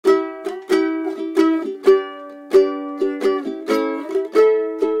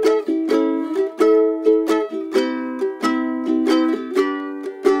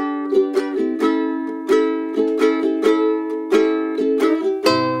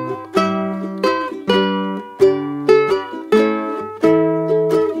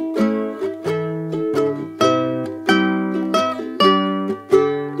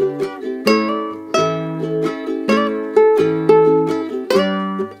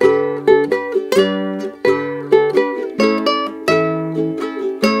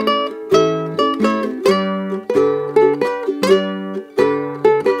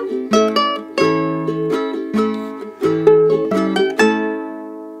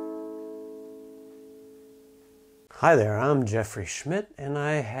Hi there, I'm Jeffrey Schmidt and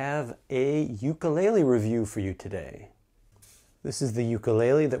I have a ukulele review for you today. This is the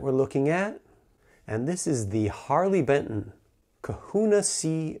ukulele that we're looking at, and this is the Harley Benton Kahuna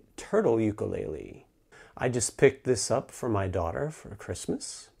C Turtle Ukulele. I just picked this up for my daughter for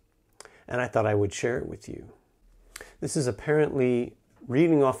Christmas, and I thought I would share it with you. This is apparently,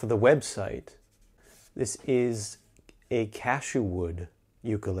 reading off of the website, this is a cashew wood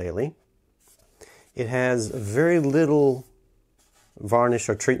ukulele. It has very little varnish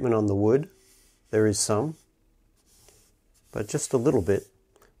or treatment on the wood. There is some, but just a little bit,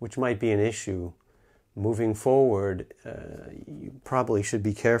 which might be an issue. Moving forward, you probably should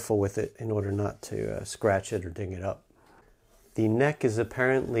be careful with it in order not to scratch it or ding it up. The neck is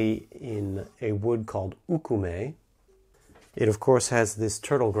apparently in a wood called ukulele. It of course has this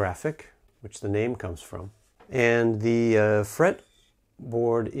turtle graphic, which the name comes from. And the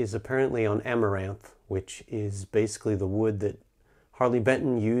fretboard is apparently on amaranth, which is basically the wood that Harley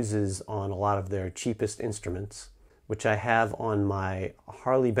Benton uses on a lot of their cheapest instruments, which I have on my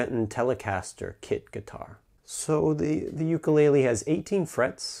Harley Benton Telecaster kit guitar. So the ukulele has 18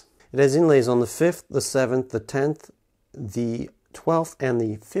 frets. It has inlays on the 5th, the 7th, the 10th, the 12th, and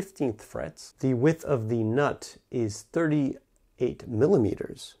the 15th frets. The width of the nut is 38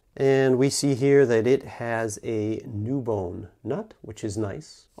 millimeters. And we see here that it has a new bone nut, which is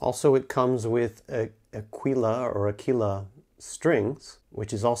nice. Also, it comes with Aquila strings,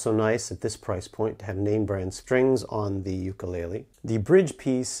 which is also nice at this price point to have name brand strings on the ukulele. The bridge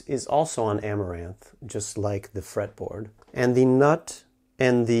piece is also on amaranth, just like the fretboard. And the nut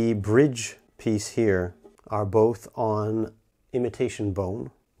and the bridge piece here are both on imitation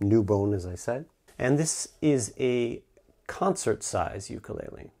bone, new bone as I said. And this is a concert size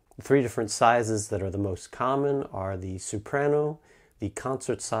ukulele. The three different sizes that are the most common are the soprano, the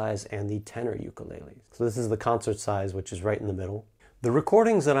concert size, and the tenor ukuleles. So this is the concert size, which is right in the middle. The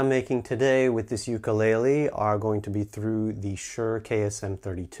recordings that I'm making today with this ukulele are going to be through the Shure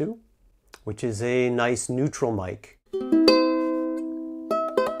KSM32, which is a nice neutral mic.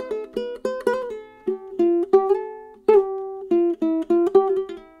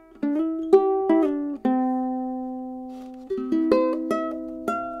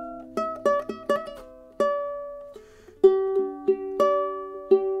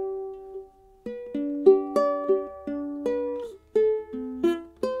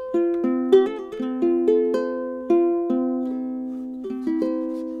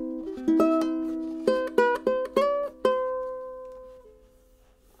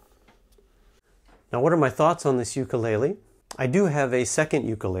 Now, what are my thoughts on this ukulele? I do have a second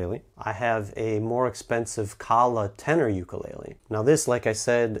ukulele. I have a more expensive Kala tenor ukulele. Now this, like I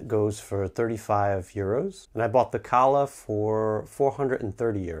said, goes for 35 euros, and I bought the Kala for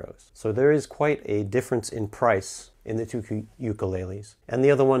 430 euros. So there is quite a difference in price in the two ukuleles. And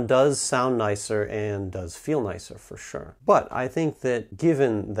the other one does sound nicer and does feel nicer for sure. But I think that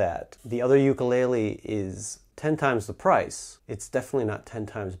given that the other ukulele is 10 times the price, it's definitely not 10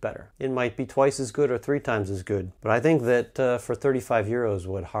 times better. It might be twice as good or 3 times as good, but I think that for 35 euros,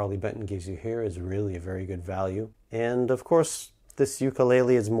 what Harley Benton gives you here is really a very good value. And of course, this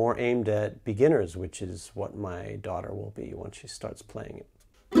ukulele is more aimed at beginners, which is what my daughter will be once she starts playing it.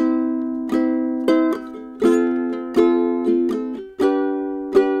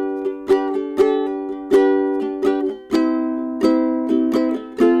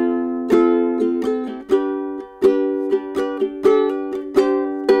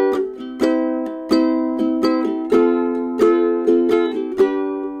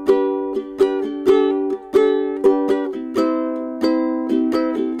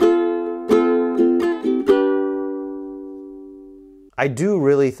 I do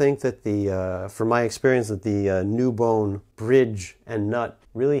really think that from my experience, that the new bone bridge and nut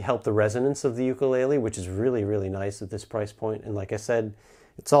really help the resonance of the ukulele, which is really, really nice at this price point. And like I said,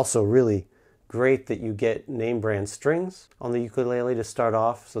 it's also really great that you get name brand strings on the ukulele to start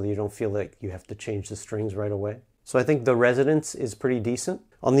off so that you don't feel like you have to change the strings right away. So I think the resonance is pretty decent.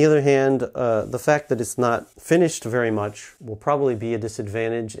 On the other hand, the fact that it's not finished very much will probably be a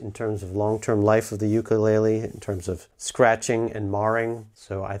disadvantage in terms of long-term life of the ukulele, in terms of scratching and marring.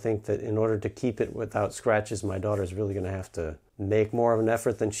 So I think that in order to keep it without scratches, my daughter's really going to have to make more of an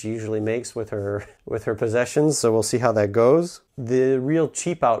effort than she usually makes with her possessions. So we'll see how that goes. The real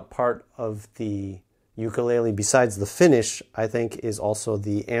cheap out part of the ukulele, besides the finish, I think is also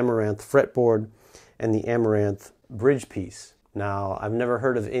the amaranth fretboard and the amaranth bridge piece. Now, I've never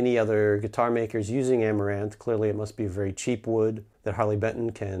heard of any other guitar makers using amaranth. Clearly, it must be a very cheap wood that Harley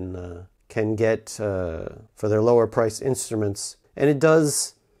Benton can get for their lower price instruments. And it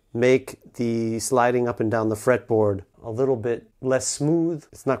does make the sliding up and down the fretboard a little bit less smooth.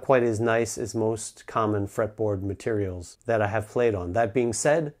 It's not quite as nice as most common fretboard materials that I have played on. That being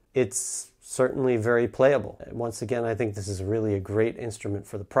said, it's certainly very playable. Once again, I think this is really a great instrument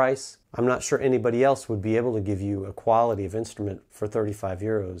for the price. I'm not sure anybody else would be able to give you a quality of instrument for 35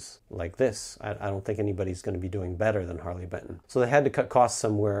 euros like this. I don't think anybody's going to be doing better than Harley Benton. So they had to cut costs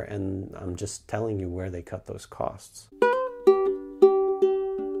somewhere, and I'm just telling you where they cut those costs.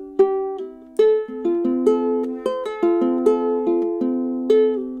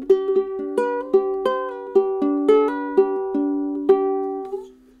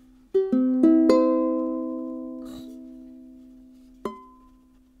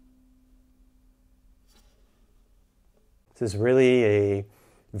 This is really a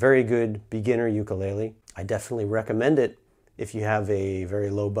very good beginner ukulele. I definitely recommend it if you have a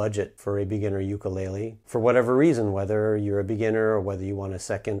very low budget for a beginner ukulele. For whatever reason, whether you're a beginner or whether you want a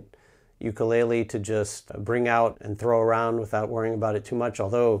second ukulele to just bring out and throw around without worrying about it too much,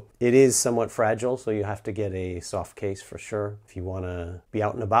 although it is somewhat fragile, so you have to get a soft case for sure if you want to be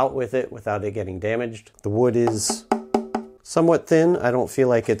out and about with it without it getting damaged. The wood is somewhat thin. I don't feel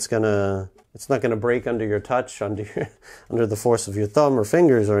like it's not going to break under your touch, under the force of your thumb or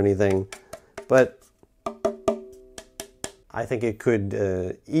fingers or anything, but I think it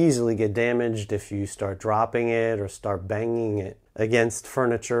could easily get damaged if you start dropping it or start banging it against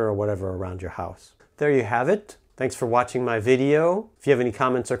furniture or whatever around your house. There you have it. Thanks for watching my video. If you have any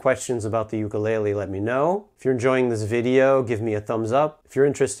comments or questions about the ukulele, let me know. If you're enjoying this video, give me a thumbs up. If you're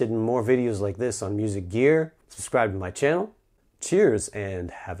interested in more videos like this on music gear, subscribe to my channel. Cheers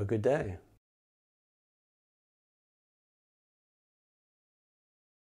and have a good day.